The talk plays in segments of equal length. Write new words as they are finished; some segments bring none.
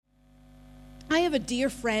I have a dear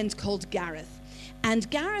friend called Gareth. And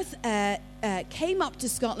Gareth came up to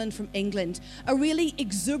Scotland from England, a really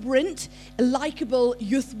exuberant, likeable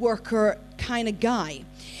youth worker kind of guy.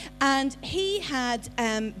 And he had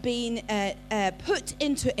been put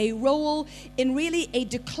into a role in really a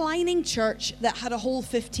declining church that had a whole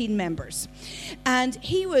 15 members. And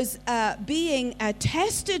he was being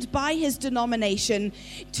tested by his denomination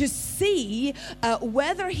to see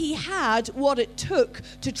whether he had what it took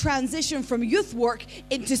to transition from youth work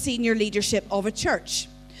into senior leadership of a church.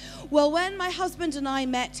 Well, when my husband and I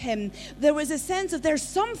met him, there was a sense of there's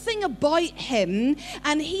something about him,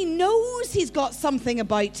 and he knows he's got something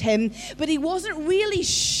about him, but he wasn't really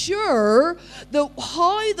sure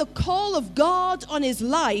how the call of God on his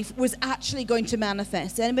life was actually going to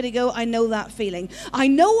manifest. Anybody go, I know that feeling. I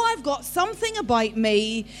know I've got something about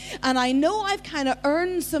me, and I know I've kind of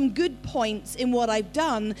earned some good points in what I've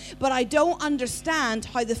done, but I don't understand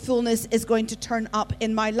how the fullness is going to turn up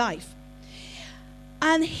in my life.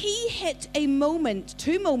 And he hit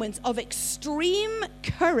two moments of extreme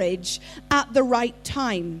courage at the right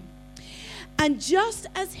time. And just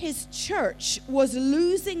as his church was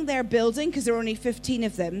losing their building, because there were only 15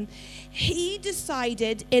 of them, he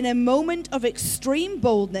decided in a moment of extreme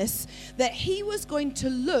boldness that he was going to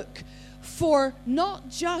look for not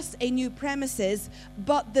just a new premises,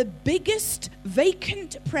 but the biggest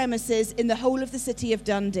vacant premises in the whole of the city of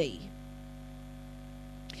Dundee.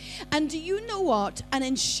 And do you know what? An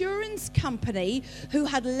insurance company who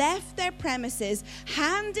had left their premises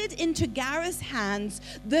handed into Gareth's hands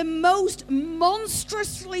the most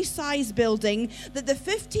monstrously sized building that the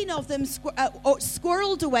 15 of them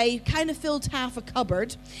squirreled away, kind of filled half a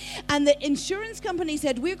cupboard. And the insurance company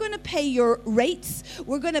said, we're going to pay your rates,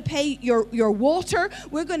 we're going to pay your water,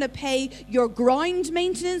 we're going to pay your ground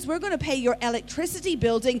maintenance, we're going to pay your electricity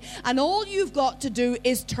building, and all you've got to do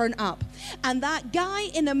is turn up. And that guy,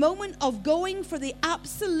 in a moment of going for the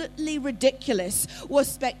absolutely ridiculous,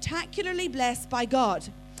 was spectacularly blessed by God.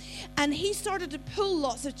 And he started to pull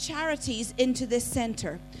lots of charities into this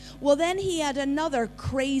center. Well, then he had another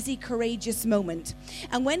crazy, courageous moment.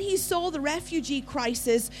 And when he saw the refugee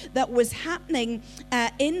crisis that was happening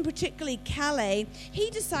in particularly Calais,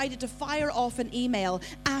 he decided to fire off an email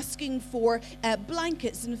asking for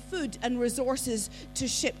blankets and food and resources to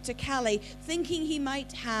ship to Calais, thinking he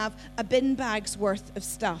might have a bin bag's worth of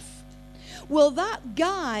stuff. Well, that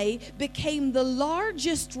guy became the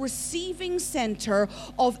largest receiving center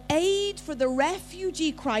of aid for the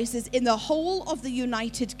refugee crisis in the whole of the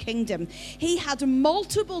United Kingdom. He had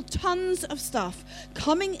multiple tons of stuff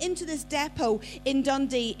coming into this depot in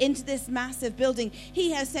Dundee, into this massive building.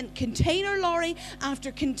 He has sent container lorry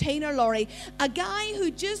after container lorry. A guy who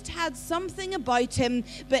just had something about him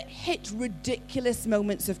but hit ridiculous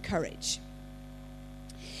moments of courage.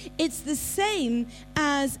 It's the same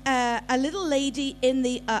as a little lady in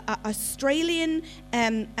the Australian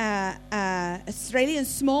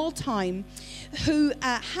small town who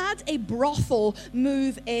had a brothel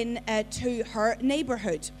move in to her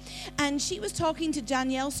neighborhood. And she was talking to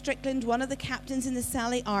Danielle Strickland, one of the captains in the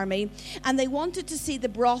Sally Army, and they wanted to see the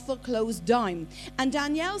brothel closed down. And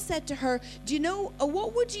Danielle said to her, do you know,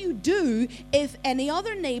 what would you do if any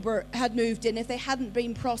other neighbor had moved in, if they hadn't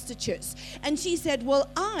been prostitutes? And she said, well,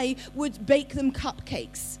 I would bake them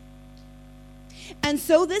cupcakes. And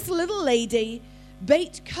so this little lady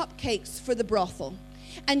baked cupcakes for the brothel.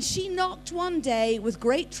 And she knocked one day with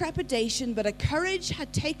great trepidation, but a courage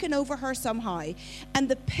had taken over her somehow. And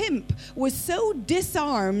the pimp was so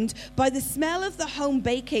disarmed by the smell of the home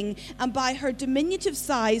baking and by her diminutive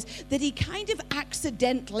size that he kind of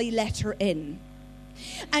accidentally let her in.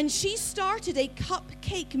 And she started a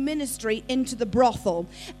cupcake ministry into the brothel,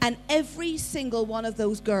 and every single one of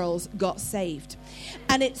those girls got saved.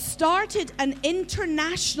 And it started an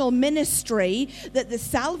international ministry that the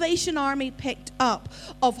Salvation Army picked up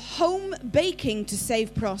of home baking to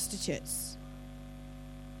save prostitutes.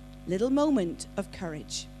 Little moment of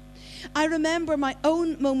courage. I remember my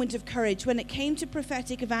own moment of courage when it came to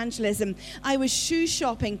prophetic evangelism. I was shoe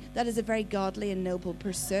shopping. That is a very godly and noble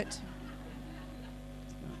pursuit.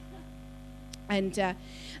 And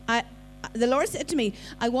the Lord said to me,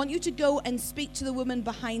 I want you to go and speak to the woman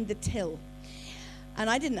behind the till. And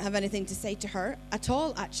I didn't have anything to say to her at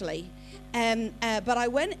all, actually. But I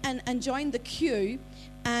went and joined the queue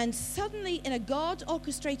And suddenly, in a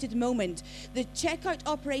God-orchestrated moment, the checkout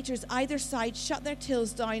operators either side shut their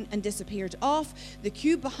tills down and disappeared off. The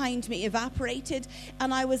queue behind me evaporated,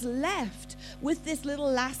 and I was left with this little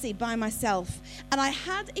lassie by myself. And I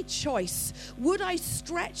had a choice. Would I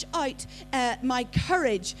stretch out my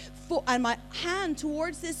courage and my hand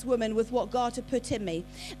towards this woman with what God had put in me?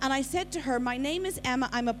 And I said to her, my name is Emma.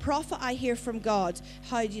 I'm a prophet. I hear from God.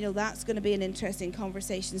 How do you know? That's going to be an interesting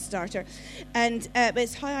conversation starter. And but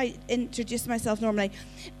it's how I introduce myself normally.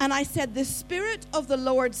 And I said, the Spirit of the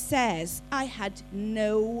Lord says. I had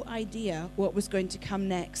no idea what was going to come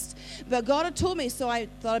next. But God had told me, so I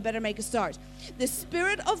thought I'd better make a start. The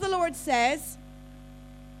Spirit of the Lord says,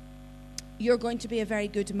 you're going to be a very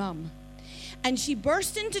good mum. And she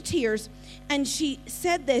burst into tears, and she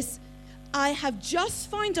said this, I have just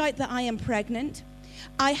found out that I am pregnant.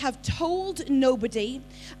 I have told nobody.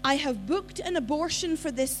 I have booked an abortion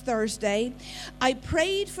for this Thursday. I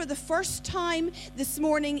prayed for the first time this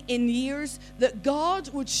morning in years that God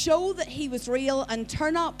would show that he was real and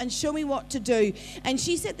turn up and show me what to do. And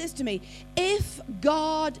she said this to me, if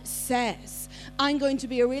God says I'm going to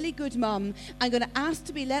be a really good mum, I'm going to ask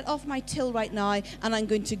to be let off my till right now, and I'm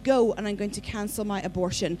going to go and I'm going to cancel my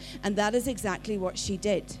abortion. And that is exactly what she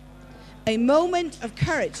did. A moment of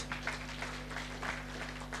courage.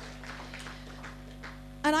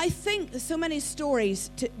 And I think there's so many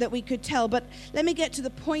stories that we could tell, but let me get to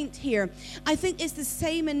the point here. I think it's the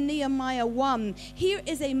same in Nehemiah 1. Here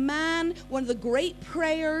is a man, one of the great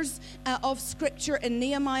prayers of Scripture in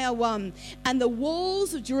Nehemiah 1. And the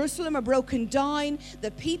walls of Jerusalem are broken down.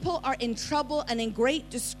 The people are in trouble and in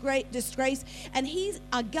great disgrace. And he's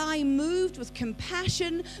a guy moved with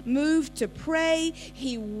compassion, moved to pray.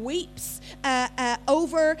 He weeps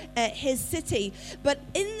over his city. But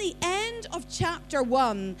in the end of chapter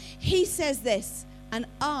 1, he says this, and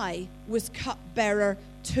I was cupbearer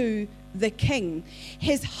to the king.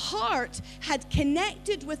 His heart had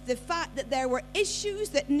connected with the fact that there were issues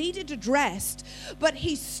that needed addressed, but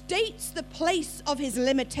he states the place of his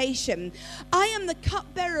limitation. I am the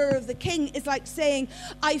cupbearer of the king is like saying,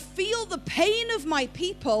 I feel the pain of my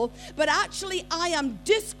people, but actually I am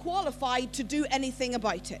disqualified to do anything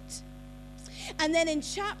about it. And then in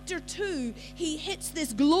chapter 2, he hits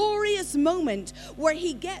this glorious moment where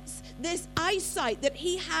he gets this eyesight that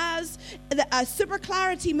he has, a super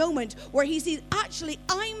clarity moment where he sees, actually,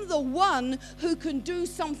 I'm the one who can do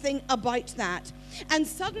something about that. And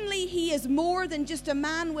suddenly he is more than just a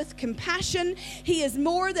man with compassion. He is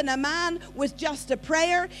more than a man with just a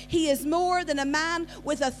prayer. He is more than a man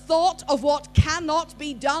with a thought of what cannot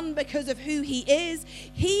be done because of who he is.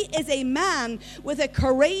 He is a man with a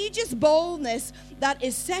courageous boldness that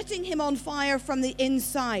is setting him on fire from the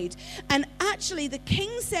inside. And actually the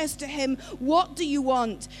king says to him, what do you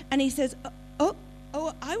want? And he says, oh,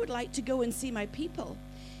 I would like to go and see my people.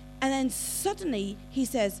 And then suddenly he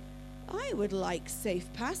says, I would like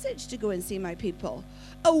safe passage to go and see my people.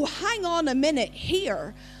 Oh, hang on a minute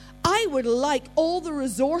here. I would like all the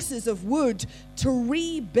resources of wood to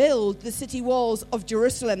rebuild the city walls of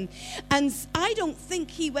Jerusalem. And I don't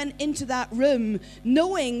think he went into that room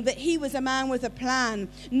knowing that he was a man with a plan,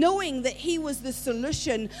 knowing that he was the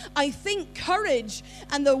solution. I think courage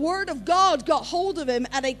and the word of God got hold of him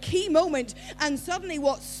at a key moment, and suddenly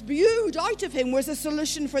what spewed out of him was a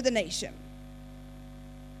solution for the nation.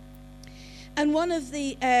 And one of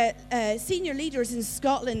the senior leaders in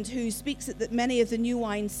Scotland who speaks at many of the New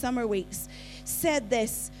Wine Summer Weeks said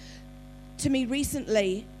this to me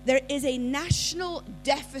recently: there is a national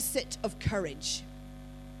deficit of courage.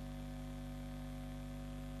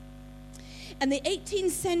 And the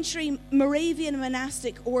 18th century Moravian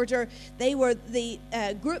monastic order, they were the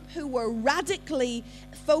group who were radically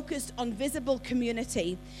focused on visible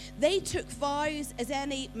community. They took vows as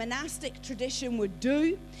any monastic tradition would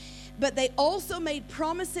do, but they also made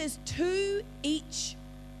promises to each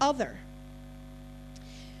other.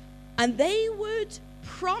 And they would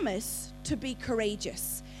promise to be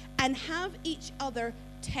courageous and have each other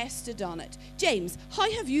tested on it. James, how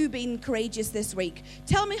have you been courageous this week?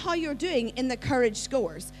 Tell me how you're doing in the courage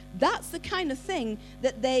scores. That's the kind of thing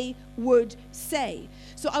that they would say.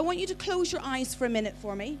 So I want you to close your eyes for a minute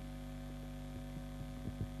for me.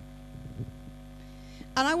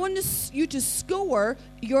 And I want you to score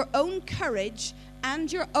your own courage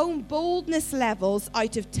and your own boldness levels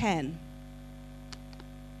out of 10.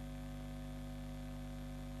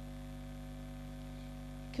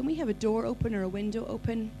 Can we have a door open or a window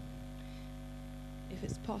open, if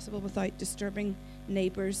it's possible, without disturbing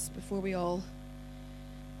neighbors before we all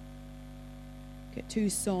get too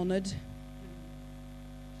soned?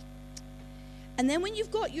 And then when you've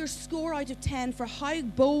got your score out of 10 for how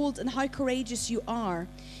bold and how courageous you are,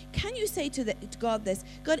 can you say to God this,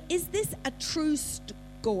 God, is this a true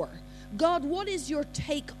score? God, what is your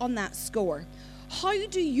take on that score? How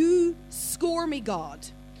do you score me, God?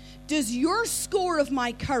 Does your score of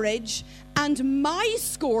my courage and my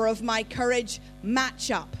score of my courage match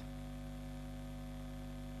up?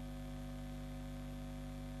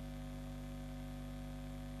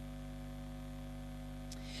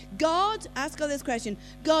 God, ask God this question.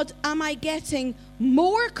 God, am I getting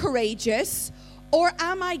more courageous or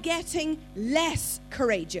am I getting less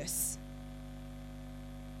courageous?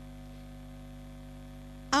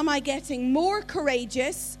 Am I getting more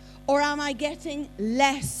courageous or am I getting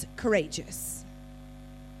less courageous?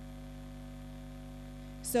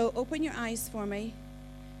 So open your eyes for me.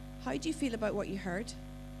 How do you feel about what you heard?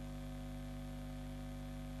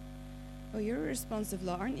 Oh, you're a responsive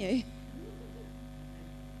lot, aren't you?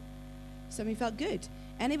 Some of you felt good.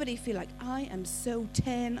 Anybody feel like, I am so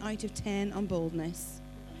 10 out of 10 on boldness?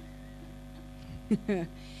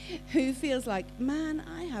 Who feels like, man,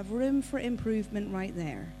 I have room for improvement right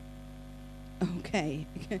there? Okay,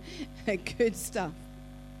 good stuff.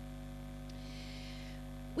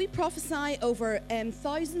 We prophesy over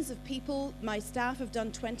thousands of people. My staff have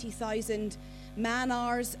done 20,000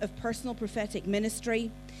 man-hours of personal prophetic ministry.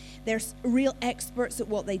 They're real experts at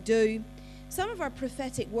what they do. Some of our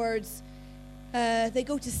prophetic words, they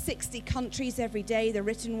go to 60 countries every day, the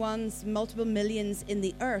written ones, multiple millions in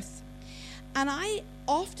the earth. And I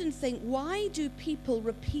often think, why do people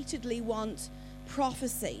repeatedly want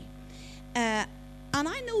prophecy? And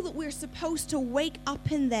I know that we're supposed to wake up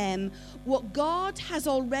in them what God has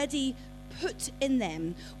already put in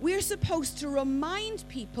them. We're supposed to remind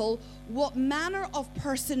people what manner of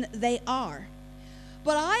person they are.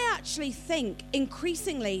 But I actually think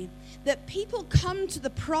increasingly that people come to the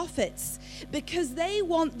prophets because they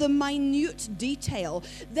want the minute detail.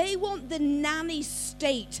 They want the nanny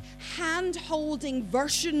state, hand-holding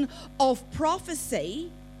version of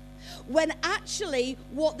prophecy, when actually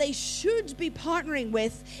what they should be partnering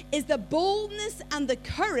with is the boldness and the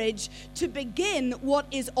courage to begin what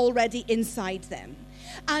is already inside them.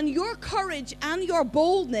 And your courage and your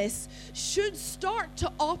boldness should start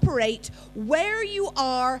to operate where you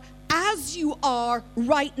are, as you are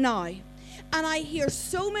right now. And I hear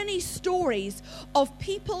so many stories of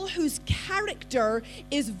people whose character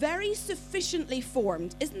is very sufficiently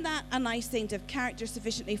formed. Isn't that a nice thing to have character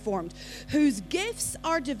sufficiently formed? Whose gifts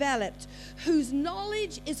are developed, whose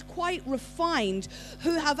knowledge is quite refined,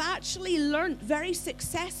 who have actually learnt very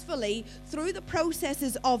successfully through the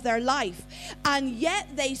processes of their life. And yet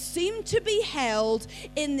they seem to be held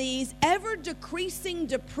in these ever-decreasing,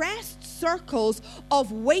 depressed circles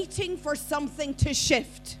of waiting for something to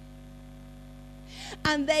shift.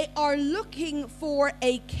 And they are looking for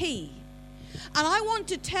a key. And I want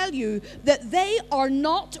to tell you that they are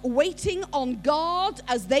not waiting on God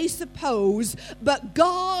as they suppose, but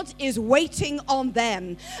God is waiting on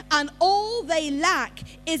them. And all they lack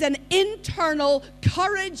is an internal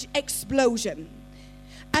courage explosion.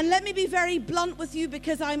 And let me be very blunt with you,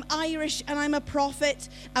 because I'm Irish and I'm a prophet,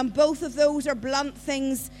 and both of those are blunt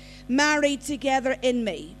things married together in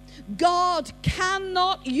me. God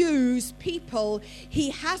cannot use people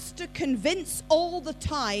he has to convince all the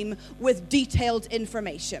time with detailed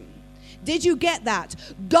information. Did you get that?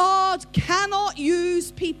 God cannot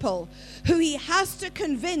use people who he has to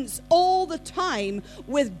convince all the time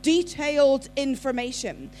with detailed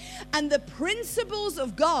information. And the principles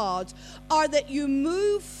of God are that you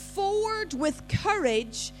move forward with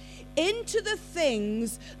courage into the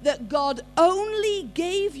things that God only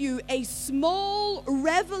gave you a small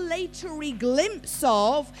revelatory glimpse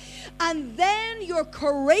of, and then your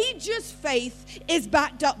courageous faith is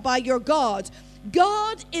backed up by your God.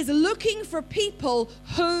 God is looking for people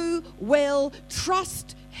who will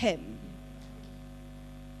trust him.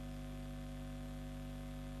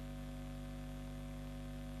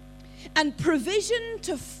 And provision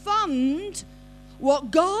to fund what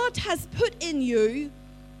God has put in you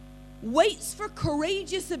waits for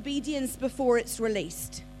courageous obedience before it's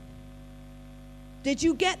released. Did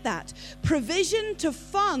you get that? Provision to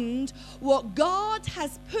fund what God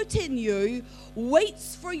has put in you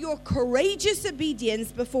waits for your courageous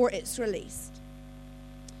obedience before it's released.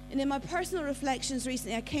 And in my personal reflections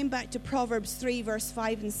recently, I came back to Proverbs 3, verse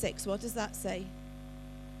 5 and 6. What does that say?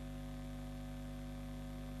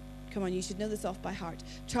 Come on, you should know this off by heart.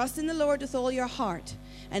 Trust in the Lord with all your heart,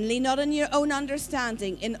 and lean not on your own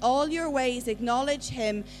understanding. In all your ways acknowledge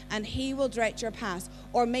him, and he will direct your path,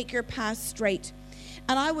 or make your path straight.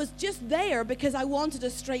 And I was just there because I wanted a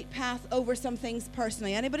straight path over some things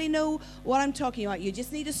personally. Anybody know what I'm talking about? You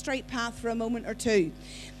just need a straight path for a moment or two.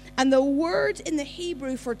 And the word in the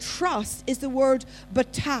Hebrew for trust is the word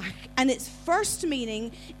batach. And its first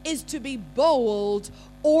meaning is to be bold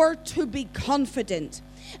or to be confident.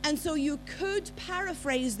 And so you could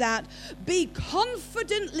paraphrase that: be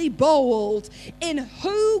confidently bold in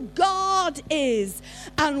who God is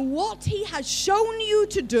and what he has shown you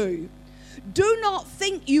to do. Do not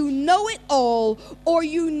think you know it all or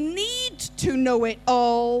you need to know it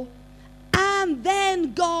all, and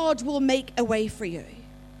then God will make a way for you.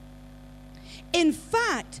 In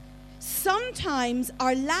fact, sometimes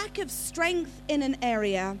our lack of strength in an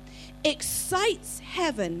area excites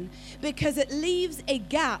heaven because it leaves a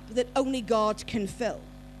gap that only God can fill.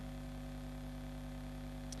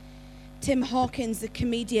 Tim Hawkins, the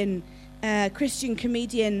comedian, Christian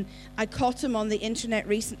comedian, I caught him on the internet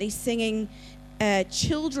recently singing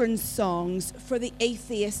children's songs for the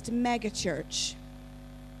atheist megachurch.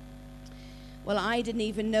 Well, I didn't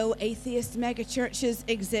even know atheist megachurches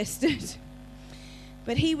existed.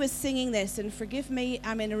 But he was singing this, and forgive me,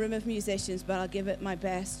 I'm in a room of musicians, but I'll give it my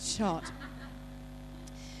best shot.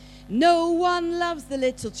 No one loves the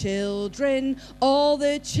little children, all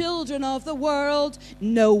the children of the world.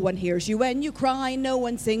 No one hears you when you cry, no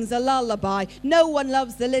one sings a lullaby. No one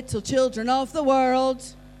loves the little children of the world.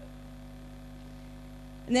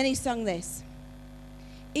 And then he sung this.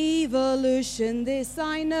 Evolution, this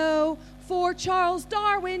I know, for Charles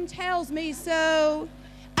Darwin tells me so.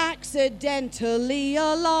 Accidentally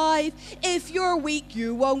alive, if you're weak,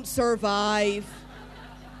 you won't survive.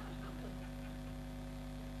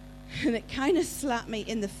 And it kind of slapped me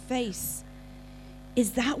in the face.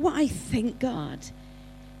 Is that what I think, God?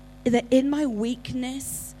 That in my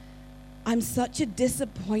weakness, I'm such a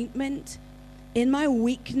disappointment. In my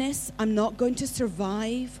weakness, I'm not going to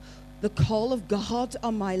survive the call of God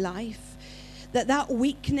on my life. That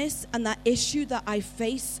weakness and that issue that I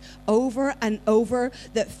face over and over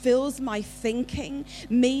that fills my thinking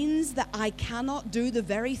means that I cannot do the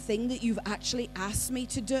very thing that you've actually asked me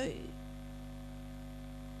to do.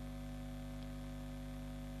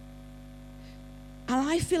 And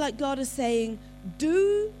I feel like God is saying,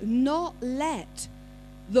 do not let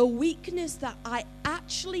the weakness that I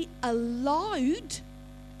actually allowed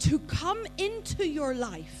to come into your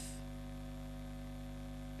life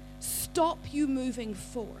stop you moving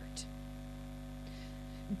forward.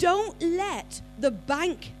 Don't let the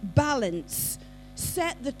bank balance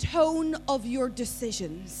set the tone of your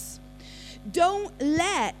decisions. Don't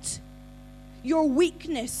let your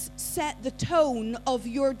weakness set the tone of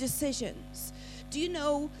your decisions. Do you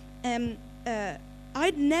know,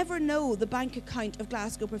 I'd never know the bank account of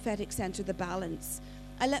Glasgow Prophetic Centre, the balance.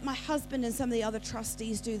 I let my husband and some of the other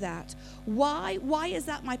trustees do that. Why? Why is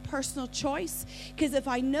that my personal choice? Because if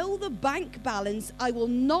I know the bank balance, I will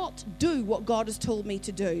not do what God has told me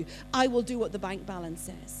to do. I will do what the bank balance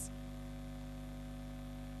says.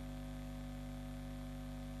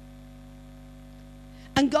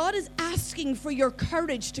 And God is asking for your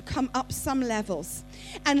courage to come up some levels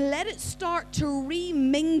and let it start to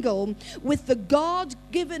remingle with the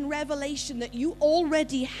God-given revelation that you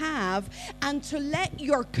already have, and to let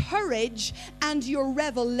your courage and your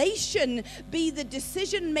revelation be the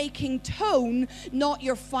decision-making tone, not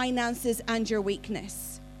your finances and your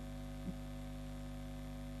weakness.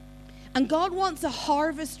 And God wants a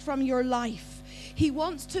harvest from your life. He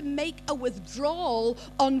wants to make a withdrawal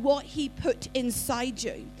on what he put inside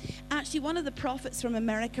you. Actually, one of the prophets from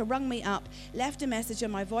America rung me up, left a message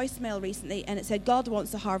on my voicemail recently, and it said, God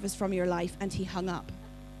wants a harvest from your life, and he hung up.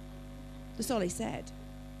 That's all he said.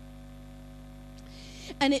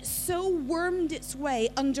 And it so wormed its way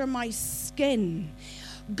under my skin.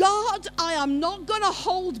 God, I am not going to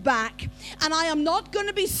hold back, and I am not going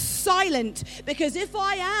to be silent, because if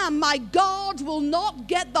I am, my God will not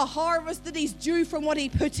get the harvest that he's due from what he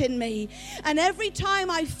put in me. And every time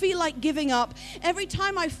I feel like giving up, every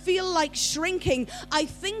time I feel like shrinking, I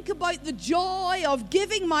think about the joy of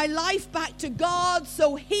giving my life back to God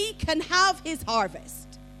so he can have his harvest.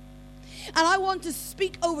 And I want to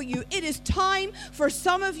speak over you. It is time for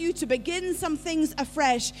some of you to begin some things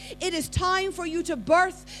afresh. It is time for you to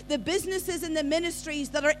birth the businesses and the ministries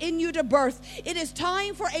that are in you to birth. It is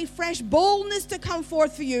time for a fresh boldness to come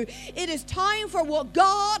forth for you. It is time for what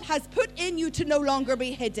God has put in you to no longer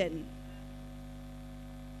be hidden.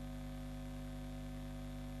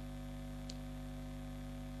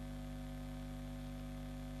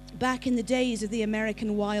 Back in the days of the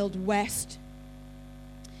American Wild West,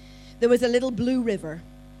 there was a little blue river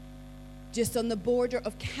just on the border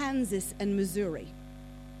of Kansas and Missouri.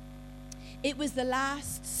 It was the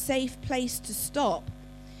last safe place to stop,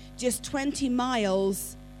 just 20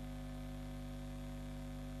 miles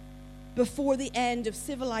before the end of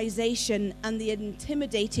civilization and the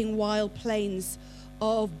intimidating wild plains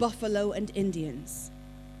of buffalo and Indians.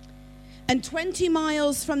 And 20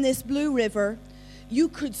 miles from this Blue River, you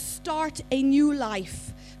could start a new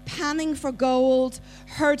life, panning for gold,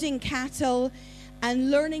 herding cattle,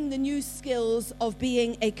 and learning the new skills of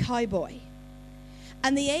being a cowboy.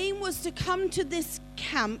 And the aim was to come to this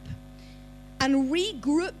camp and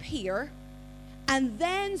regroup here and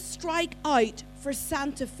then strike out for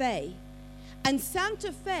Santa Fe. And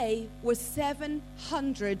Santa Fe was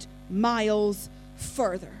 700 miles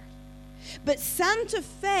further. But Santa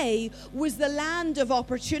Fe was the land of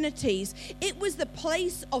opportunities. It was the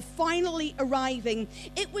place of finally arriving.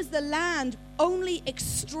 It was the land only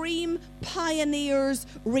extreme pioneers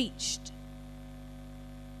reached.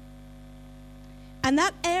 And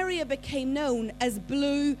that area became known as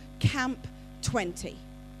Blue Camp 20.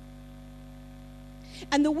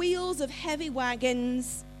 And the wheels of heavy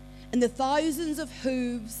wagons and the thousands of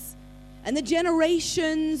hooves and the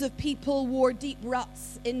generations of people wore deep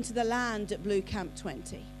ruts into the land at Blue Camp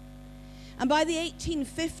 20. And by the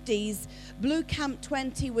 1850s, Blue Camp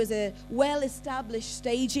 20 was a well-established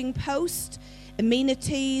staging post,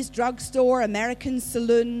 amenities, drugstore, American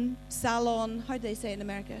salon, how do they say it in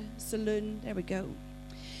America? Saloon, there we go.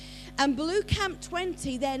 And Blue Camp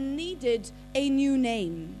 20 then needed a new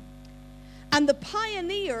name. And the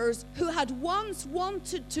pioneers who had once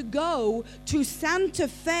wanted to go to Santa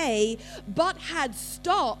Fe but had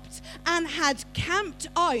stopped and had camped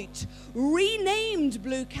out renamed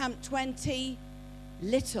Blue Camp 20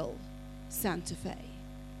 Little Santa Fe.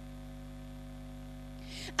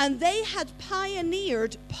 And they had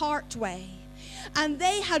pioneered Partway. And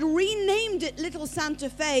they had renamed it Little Santa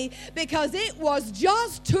Fe because it was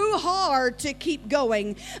just too hard to keep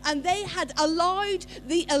going. And they had allowed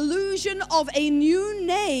the illusion of a new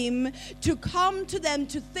name to come to them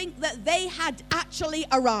to think that they had actually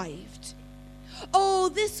arrived. Oh,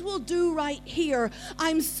 this will do right here.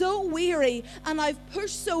 I'm so weary and I've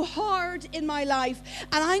pushed so hard in my life,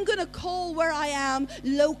 and I'm going to call where I am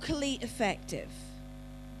locally effective.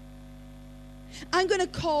 I'm going to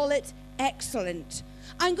call it excellent.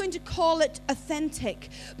 I'm going to call it authentic.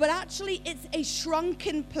 But actually, it's a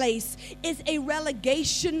shrunken place. It's a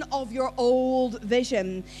relegation of your old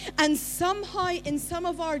vision. And somehow, in some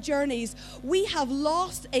of our journeys, we have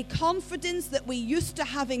lost a confidence that we used to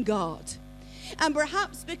have in God. And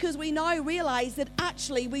perhaps because we now realize that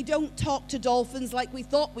actually we don't talk to dolphins like we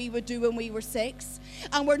thought we would do when we were 6,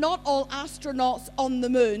 and we're not all astronauts on the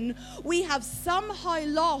moon, we have somehow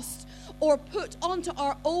lost or put onto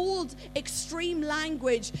our old extreme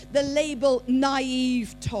language the label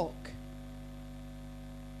naive talk.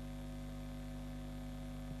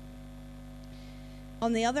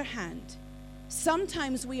 On the other hand,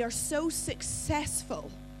 sometimes we are so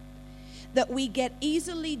successful that we get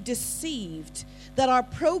easily deceived that our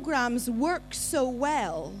programs work so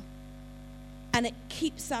well and it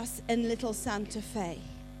keeps us in Little Santa Fe.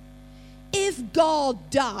 If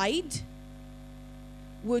God died,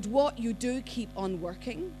 would what you do keep on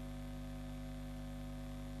working?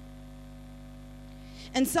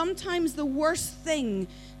 And sometimes the worst thing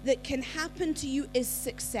that can happen to you is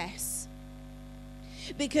success,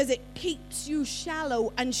 because it keeps you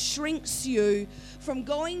shallow and shrinks you from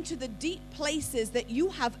going to the deep places that you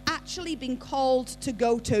have actually been called to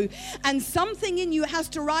go to. And something in you has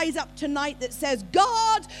to rise up tonight that says,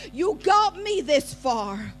 God, you got me this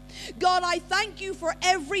far. God, I thank you for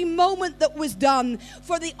every moment that was done,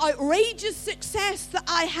 for the outrageous success that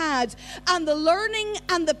I had, and the learning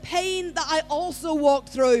and the pain that I also walked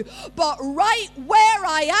through. But right where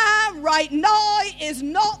I am right now is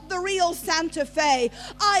not the real Santa Fe.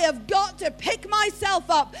 I have got to pick myself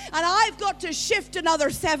up, and I've got to shift another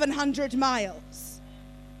 700 miles.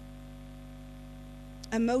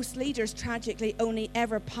 And most leaders, tragically, only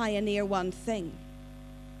ever pioneer one thing.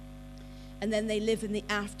 And then they live in the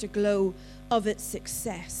afterglow of its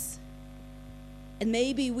success. And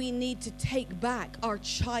maybe we need to take back our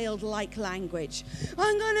childlike language.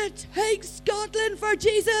 I'm going to take Scotland for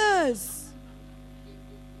Jesus.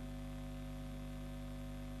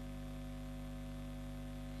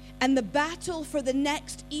 And the battle for the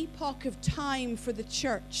next epoch of time for the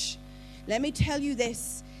church, let me tell you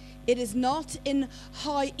this, it is not in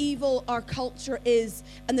how evil our culture is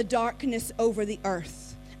and the darkness over the earth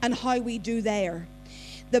and how we do there.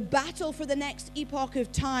 The battle for the next epoch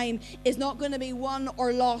of time is not going to be won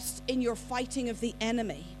or lost in your fighting of the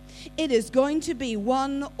enemy. It is going to be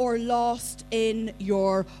won or lost in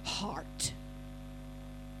your heart.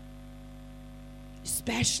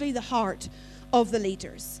 especially the heart of the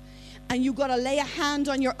leaders. And you've got to lay a hand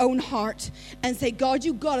on your own heart and say, God,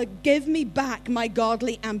 you've got to give me back my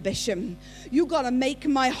godly ambition. You've got to make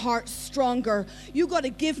my heart stronger. You've got to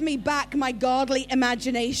give me back my godly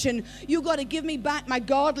imagination. You've got to give me back my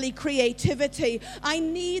godly creativity. I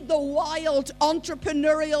need the wild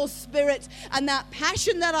entrepreneurial spirit and that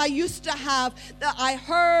passion that I used to have, that I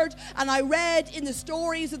heard and I read in the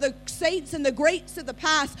stories of the saints and the greats of the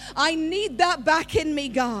past. I need that back in me,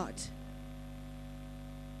 God.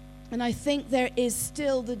 And I think there is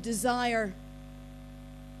still the desire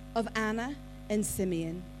of Anna and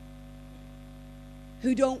Simeon,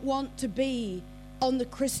 who don't want to be on the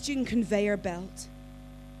Christian conveyor belt,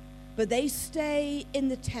 but they stay in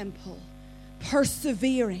the temple,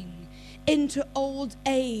 persevering into old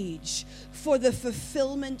age for the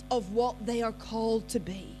fulfillment of what they are called to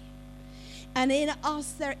be. And in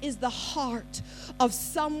us there is the heart of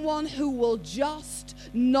someone who will just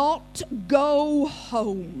not go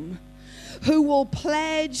home, who will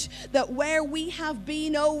pledge that where we have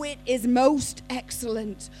been, oh, it is most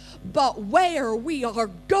excellent, but where we are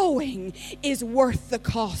going is worth the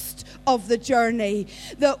cost of the journey,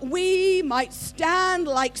 that we might stand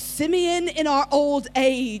like Simeon in our old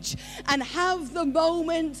age and have the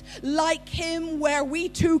moment like him where we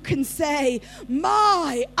too can say,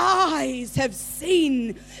 my eyes have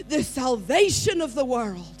seen the salvation of the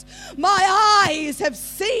world. My eyes have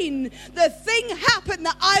seen the thing happen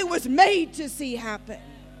that I was made to see happen.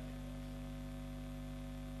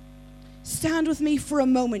 Stand with me for a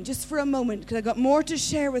moment, just for a moment, because I've got more to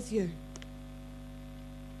share with you.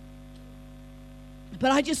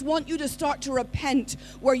 But I just want you to start to repent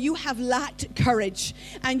where you have lacked courage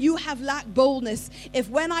and you have lacked boldness. If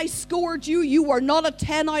when I scored you, you were not a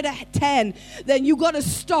 10 out of 10, then you got to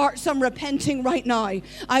start some repenting right now.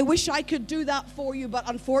 I wish I could do that for you, but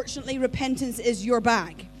unfortunately, repentance is your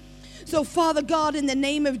bag. So, Father God, in the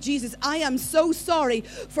name of Jesus, I am so sorry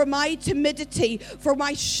for my timidity, for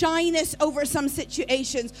my shyness over some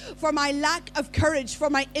situations, for my lack of courage, for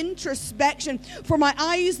my introspection, for my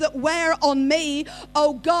eyes that wear on me.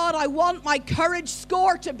 Oh God, I want my courage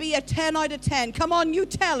score to be a 10 out of 10. Come on, you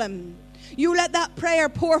tell him. You let that prayer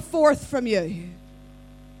pour forth from you.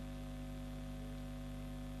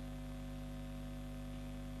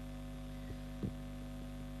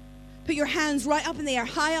 Put your hands right up in the air,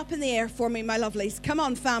 high up in the air for me, my lovelies. Come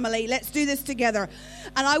on, family, let's do this together.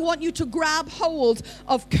 And I want you to grab hold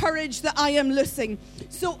of courage that I am loosing.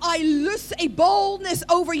 So I loose a boldness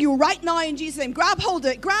over you right now in Jesus' name. Grab hold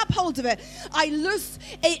of it, grab hold of it. I loose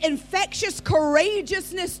an infectious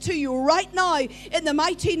courageousness to you right now in the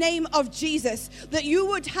mighty name of Jesus. That you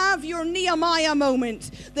would have your Nehemiah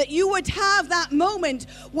moment. That you would have that moment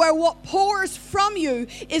where what pours from you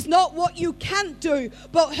is not what you can't do,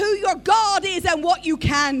 but who your God is and what you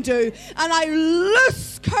can do. And I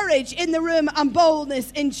loose courage in the room and boldness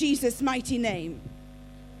in Jesus' mighty name.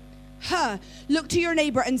 Look to your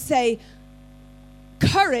neighbor and say,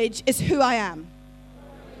 courage is who I am.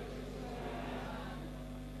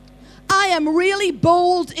 I am really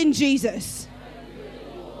bold in Jesus.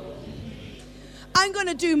 I'm going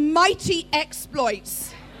to do mighty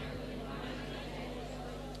exploits.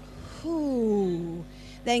 Ooh.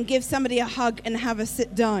 Then give somebody a hug and have a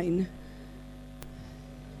sit down.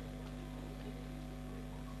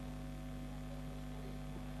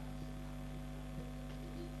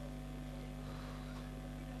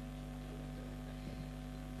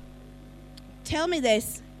 Tell me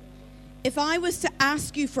this. If I was to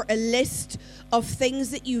ask you for a list of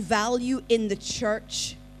things that you value in the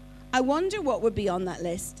church, I wonder what would be on that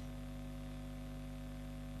list.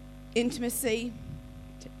 Intimacy.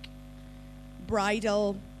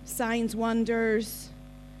 Bridal, signs, wonders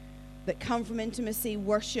that come from intimacy,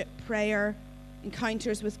 worship, prayer,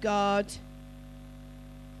 encounters with God. Is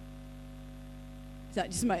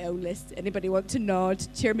that just my own list? Anybody want to nod?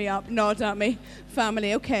 Cheer me up, nod at me.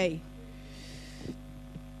 Family, okay.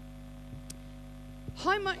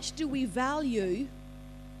 How much do we value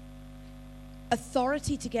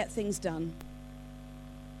authority to get things done?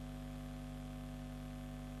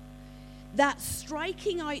 That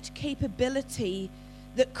striking out capability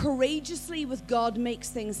that courageously with God makes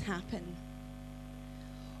things happen?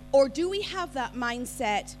 Or do we have that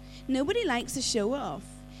mindset, nobody likes a show off.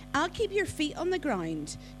 I'll keep your feet on the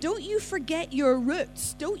ground. Don't you forget your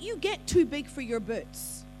roots. Don't you get too big for your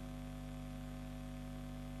boots.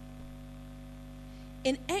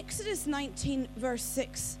 In Exodus 19 verse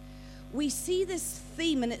 6, we see this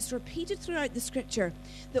theme, and it's repeated throughout the scripture,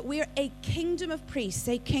 that we're a kingdom of priests,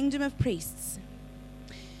 a kingdom of priests.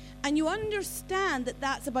 And you understand that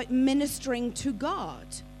that's about ministering to God.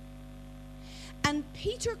 And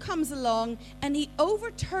Peter comes along and he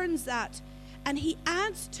overturns that and he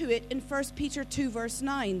adds to it in 1 Peter 2 verse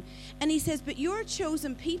 9. And he says, but you're a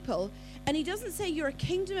chosen people. And he doesn't say you're a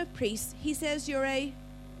kingdom of priests. He says you're a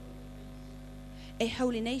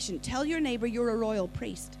holy nation. Tell your neighbor you're a royal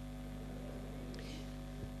priest.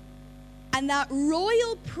 And that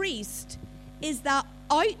royal priest is that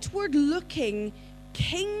outward looking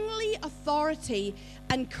kingly authority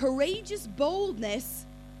and courageous boldness,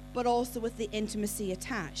 but also with the intimacy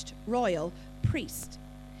attached. Royal priest.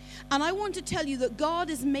 And I want to tell you that God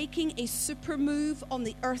is making a super move on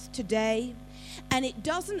the earth today, and it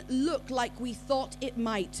doesn't look like we thought it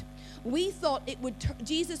might. We thought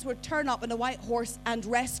Jesus would turn up on a white horse and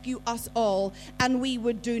rescue us all, and we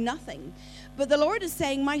would do nothing. But the Lord is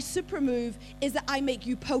saying, my super move is that I make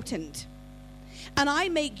you potent, and I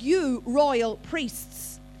make you royal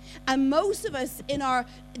priests. And most of us in our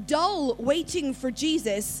dull waiting for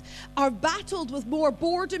Jesus are battled with more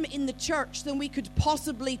boredom in the church than we could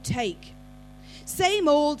possibly take. Same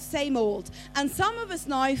old, same old. And some of us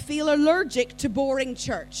now feel allergic to boring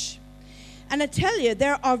church. And I tell you,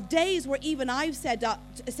 there are days where even I've said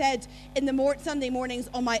in the Sunday mornings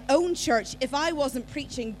on my own church, if I wasn't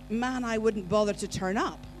preaching, man, I wouldn't bother to turn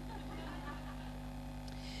up.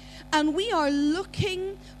 And we are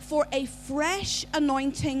looking for a fresh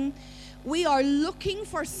anointing. We are looking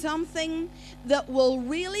for something that will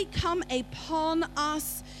really come upon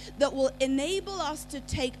us, that will enable us to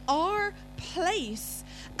take our place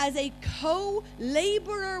as a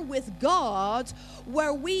co-laborer with God,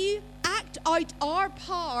 where we act out our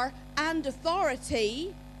power and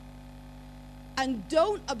authority and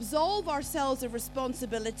don't absolve ourselves of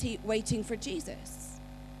responsibility waiting for Jesus.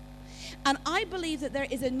 And I believe that there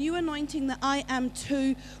is a new anointing that I am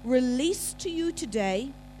to release to you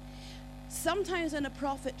today. Sometimes when a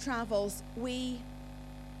prophet travels, we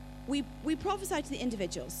prophesy to the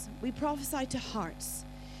individuals. We prophesy to hearts.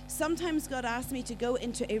 Sometimes God asks me to go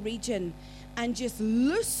into a region and just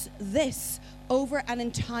loose this over an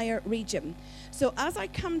entire region. So as I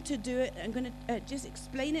come to do it, I'm going to just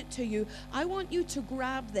explain it to you. I want you to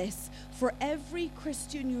grab this for every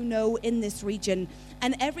Christian you know in this region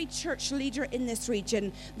and every church leader in this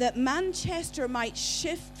region, that Manchester might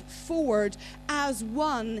shift forward as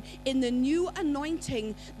one in the new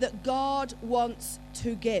anointing that God wants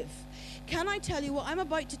to give. Can I tell you what I'm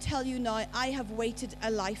about to tell you now? I have waited a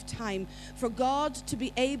lifetime for God to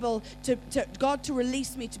be able God to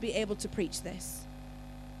release me to be able to preach this.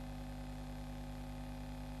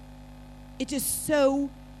 It is so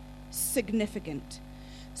significant.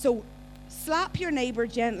 So slap your neighbor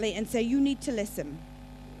gently and say, you need to listen.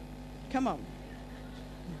 Come on.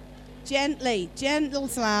 Gently, gentle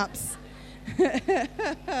slaps.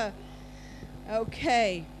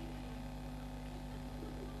 Okay.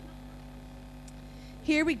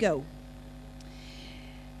 Here we go.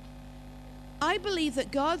 I believe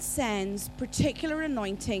that God sends particular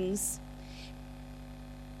anointings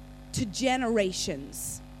to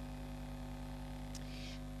generations.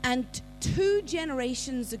 And 2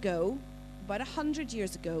 generations ago, about 100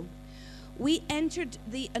 years ago, we entered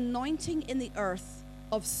the anointing in the earth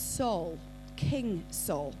of Saul, King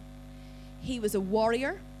Saul. He was a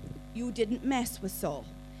warrior. You didn't mess with Saul.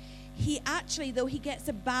 He actually, though he gets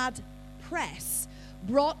a bad press,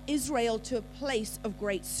 brought Israel to a place of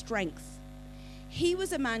great strength. He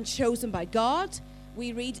was a man chosen by God.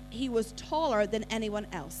 We read he was taller than anyone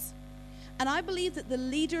else. And I believe that the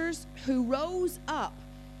leaders who rose up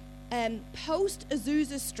post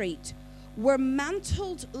Azusa Street were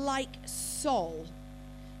mantled like Saul.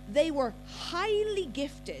 They were highly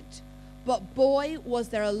gifted, but boy, was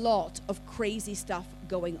there a lot of crazy stuff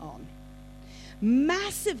going on.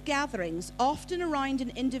 Massive gatherings, often around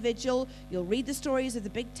an individual. You'll read the stories of the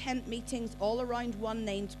big tent meetings all around one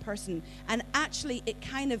named person. And actually, it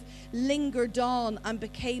kind of lingered on and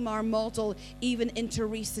became our model even into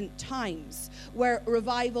recent times, where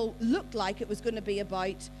revival looked like it was going to be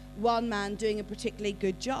about one man doing a particularly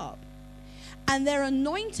good job. And their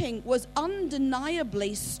anointing was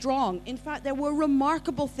undeniably strong. In fact, there were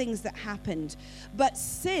remarkable things that happened. But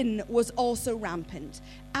sin was also rampant.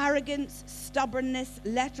 Arrogance, stubbornness,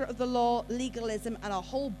 letter of the law, legalism, and a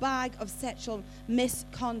whole bag of sexual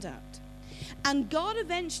misconduct. And God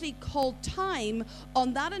eventually called time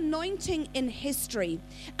on that anointing in history.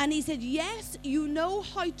 And he said, yes, you know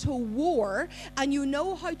how to war and you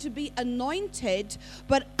know how to be anointed,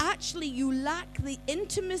 but actually you lack the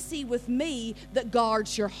intimacy with me that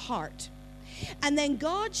guards your heart. And then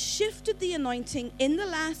God shifted the anointing in the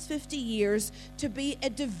last 50 years to be a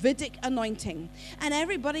Davidic anointing. And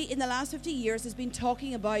everybody in the last 50 years has been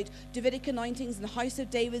talking about Davidic anointings and the house of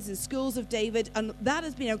David and schools of David. And that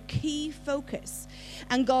has been a key focus.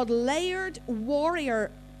 And God layered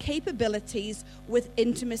warrior capabilities with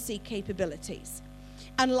intimacy capabilities.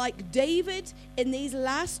 And like David in these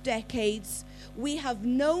last decades, we have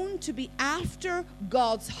known to be after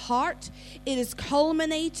God's heart. It is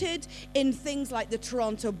culminated in things like the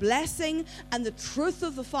Toronto Blessing and the Truth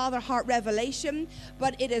of the Father Heart Revelation.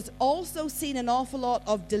 But it has also seen an awful lot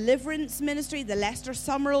of deliverance ministry. The Lester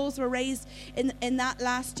Summeralls were raised in that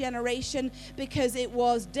last generation because it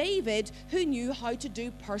was David who knew how to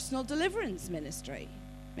do personal deliverance ministry.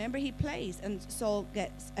 Remember, he plays and Saul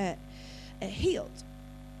gets healed.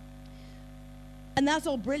 And that's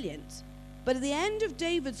all brilliant. But at the end of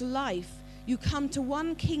David's life, you come to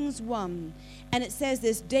 1 Kings 1, and it says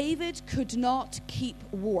this: David could not keep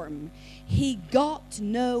warm. He got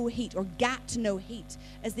no heat, or gat no heat,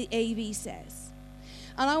 as the AV says.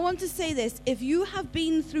 And I want to say this: if you have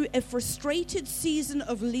been through a frustrated season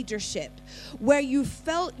of leadership where you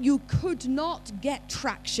felt you could not get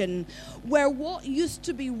traction, where what used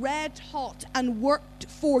to be red hot and worked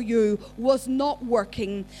for you was not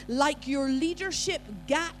working, like your leadership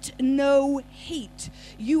got no heat,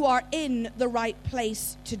 you are in the right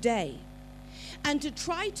place today. And to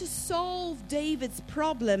try to solve David's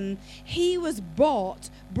problem, he was brought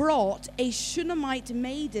a Shunammite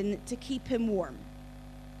maiden to keep him warm.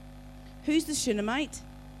 Who's the Shunammite?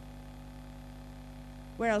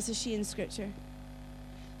 Where else is she in Scripture?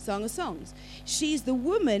 Song of Songs. She's the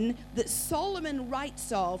woman that Solomon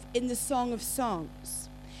writes of in the Song of Songs.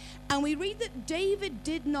 And we read that David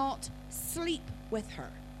did not sleep with her.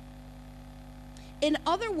 In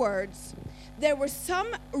other words, there were some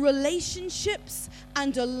relationships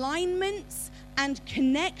and alignments and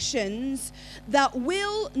connections that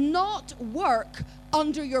will not work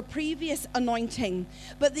under your previous anointing.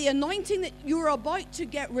 But the anointing that you're about to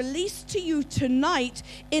get released to you tonight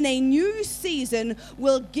in a new season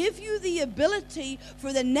will give you the ability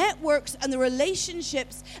for the networks and the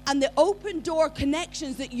relationships and the open door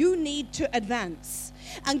connections that you need to advance.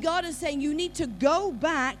 And God is saying you need to go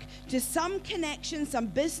back to some connections, some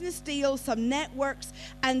business deals, some networks,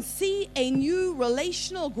 and see a new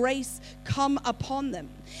relational grace come upon them.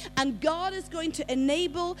 And God is going to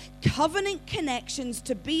enable covenant connections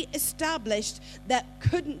to be established that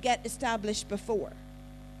couldn't get established before.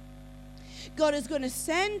 God is going to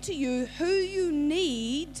send to you who you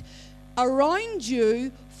need around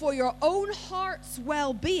you for your own heart's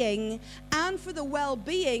well-being and for the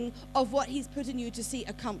well-being of what He's putting you to see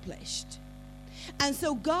accomplished. And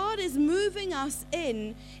so God is moving us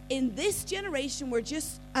in this generation. We're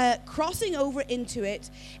just crossing over into it,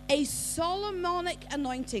 a Solomonic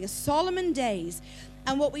anointing, a Solomon days.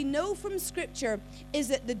 And what we know from Scripture is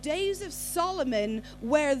that the days of Solomon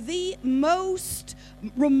were the most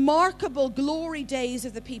remarkable glory days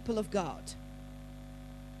of the people of God.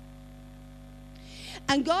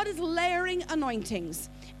 And God is layering anointings.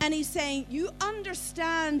 And He's saying, you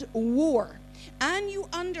understand war and you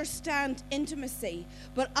understand intimacy,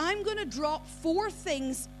 but I'm going to drop four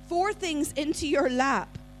things into your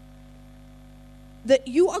lap that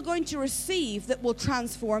you are going to receive that will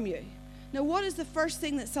transform you. Now, what is the first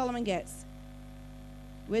thing that Solomon gets?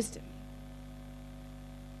 Wisdom.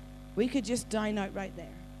 We could just dine out right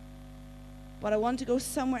there. But I want to go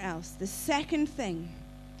somewhere else. The second thing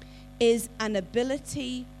is an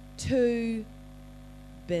ability to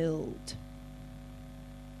build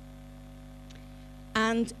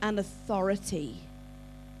and an authority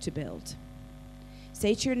to build.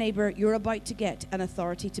 Say to your neighbor, you're about to get an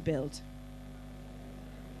authority to build.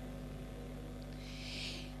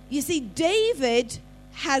 You see, David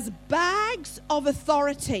has bags of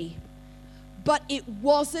authority, but it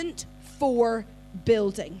wasn't for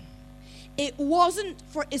building. It wasn't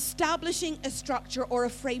for establishing a structure or a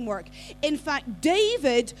framework. In fact,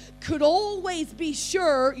 David could always be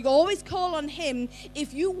sure, you always call on him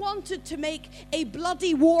if you wanted to make a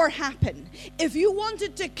bloody war happen. If you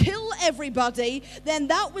wanted to kill everybody, then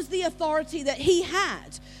that was the authority that he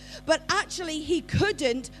had. But actually, he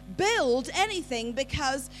couldn't build anything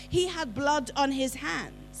because he had blood on his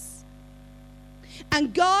hands.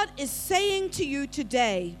 And God is saying to you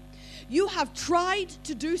today, you have tried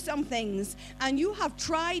to do some things and you have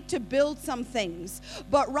tried to build some things.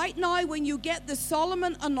 But right now, when you get the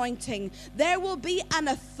Solomon anointing, there will be an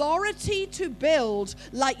authority to build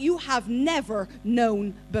like you have never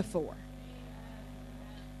known before.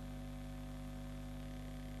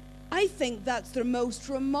 I think that's the most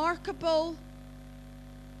remarkable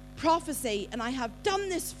prophecy, and I have done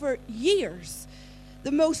this for years,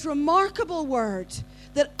 the most remarkable word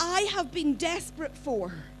that I have been desperate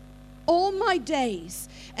for all my days,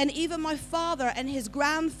 and even my father and his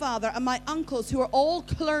grandfather and my uncles, who are all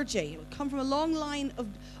clergy, come from a long line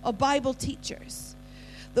of Bible teachers,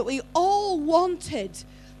 that we all wanted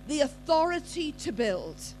the authority to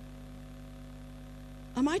build.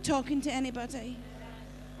 Am I talking to anybody?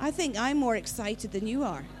 I think I'm more excited than you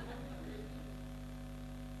are.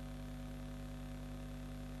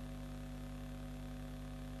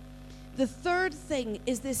 The third thing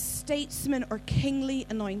is this statesman or kingly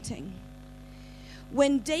anointing.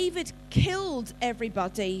 When David killed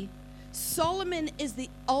everybody, Solomon is the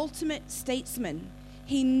ultimate statesman.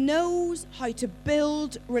 He knows how to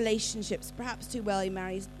build relationships. Perhaps too well. He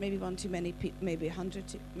marries maybe one too many people, maybe 100,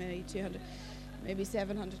 maybe 200, maybe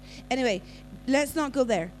 700. Anyway, let's not go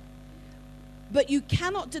there. But you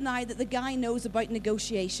cannot deny that the guy knows about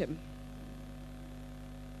negotiation.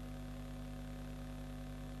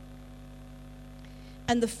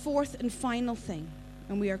 And the fourth and final thing,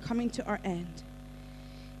 and we are coming to our end,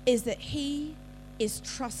 is that he is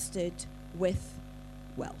trusted with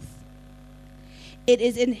wealth. It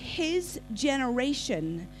is in his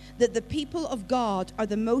generation that the people of God are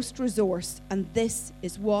the most resourced, and this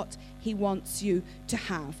is what he wants you to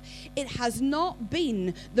have. It has not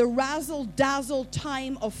been the razzle-dazzle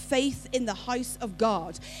time of faith in the house of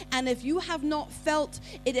God. And if you have not felt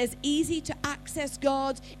it as easy to access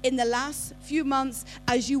God in the last few months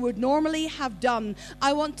as you would normally have done,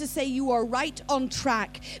 I want to say you are right on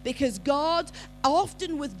track, because God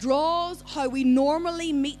often withdraws how we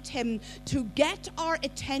normally meet him to get our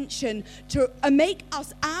attention, to make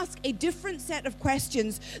us ask a different set of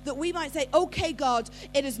questions, that we might say, okay, God,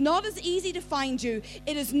 it is not as easy to find you.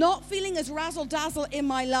 It is not feeling as razzle-dazzle in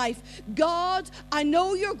my life. God, I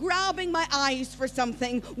know you're grabbing my eyes for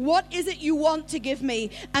something. What is it you want to give me?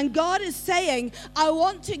 And God is saying, I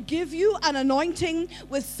want to give you an anointing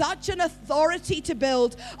with such an authority to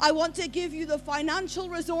build. I want to give you the financial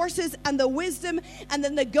resources and the wisdom and the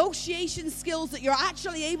negotiation skills that you're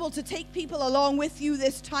actually able to take people along with you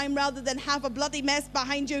this time, rather than have a bloody mess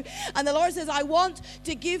behind you. And the Lord says, I want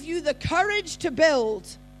to give you the courage to build.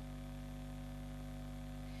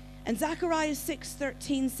 And Zechariah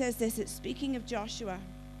 6:13 says this. It's speaking of Joshua,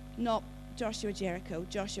 not Joshua Jericho,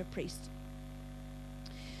 Joshua priest.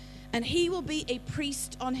 And he will be a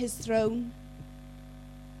priest on his throne.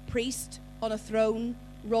 Priest on a throne,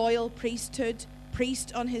 royal priesthood,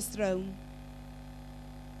 priest on his throne.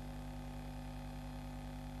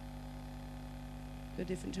 A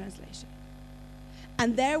different translation.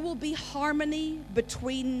 And there will be harmony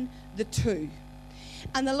between the two.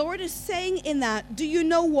 And the Lord is saying in that, do you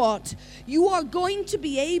know what? You are going to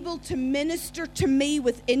be able to minister to me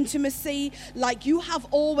with intimacy like you have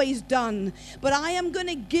always done. But I am going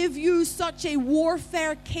to give you such a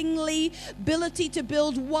warfare kingly ability to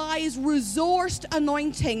build wise, resourced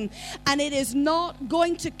anointing. And it is not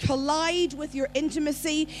going to collide with your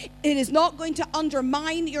intimacy. It is not going to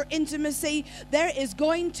undermine your intimacy. There is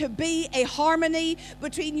going to be a harmony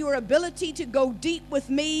between your ability to go deep with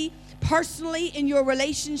me personally in your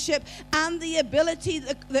relationship and the ability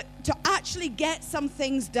to actually get some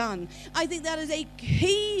things done. I think that is a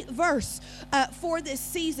key verse for this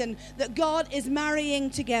season that God is marrying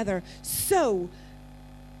together. So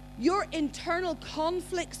your internal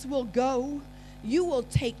conflicts will go. You will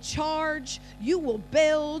take charge. You will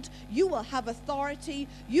build. You will have authority.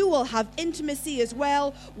 You will have intimacy as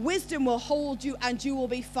well. Wisdom will hold you, and you will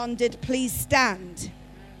be funded. Please stand.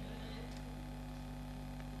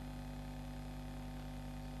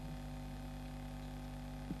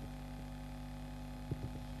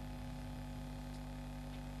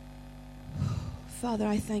 Father,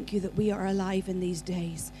 I thank you that we are alive in these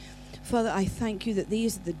days. Father, I thank you that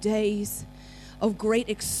these are the days of great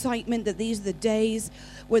excitement, that these are the days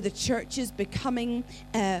where the church is becoming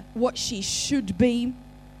what she should be.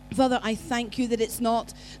 Father, I thank you that it's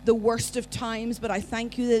not the worst of times, but I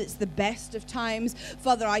thank you that it's the best of times.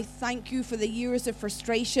 Father, I thank you for the years of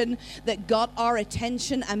frustration that got our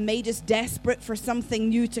attention and made us desperate for something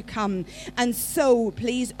new to come. And so,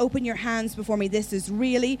 please open your hands before me. This is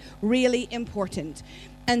really, really important.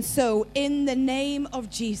 And so, in the name of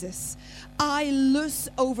Jesus, I loose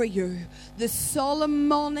over you the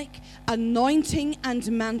Solomonic anointing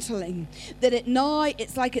and mantling. That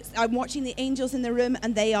I'm watching the angels in the room,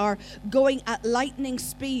 and they are going at lightning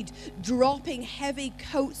speed, dropping heavy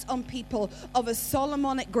coats on people of a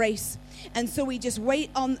Solomonic grace. And so we just wait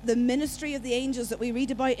on the ministry of the angels that we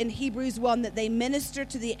read about in Hebrews 1, that they minister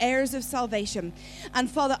to the heirs of salvation. And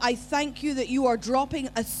Father, I thank you that you are dropping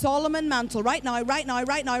a Solomon mantle right now,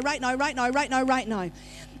 right now, right now, right now, right now, right now.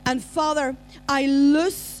 And Father, I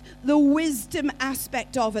loose the wisdom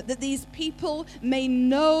aspect of it, that these people may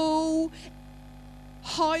know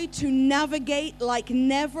how to navigate like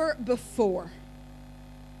never before.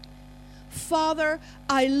 Father,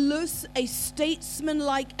 I loose a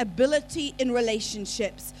statesman-like ability in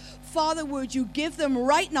relationships. Father, would you give them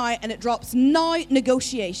right now, and it drops now,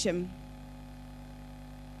 negotiation.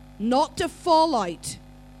 Not to fall out,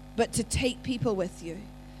 but to take people with you.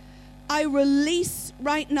 I release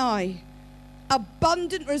right now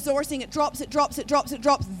abundant resourcing. It drops, it drops, it drops, it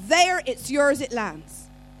drops. There, it's yours, it lands.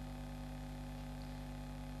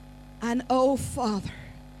 And oh, Father,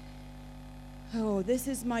 oh, this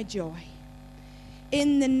is my joy.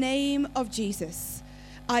 In the name of Jesus,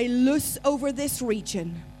 I loose over this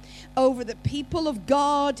region, over the people of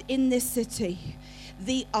God in this city,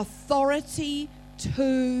 the authority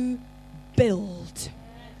to build.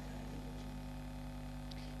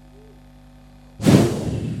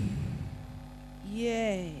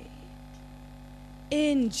 Yay.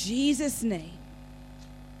 In Jesus' name.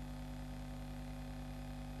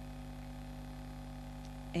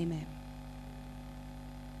 Amen.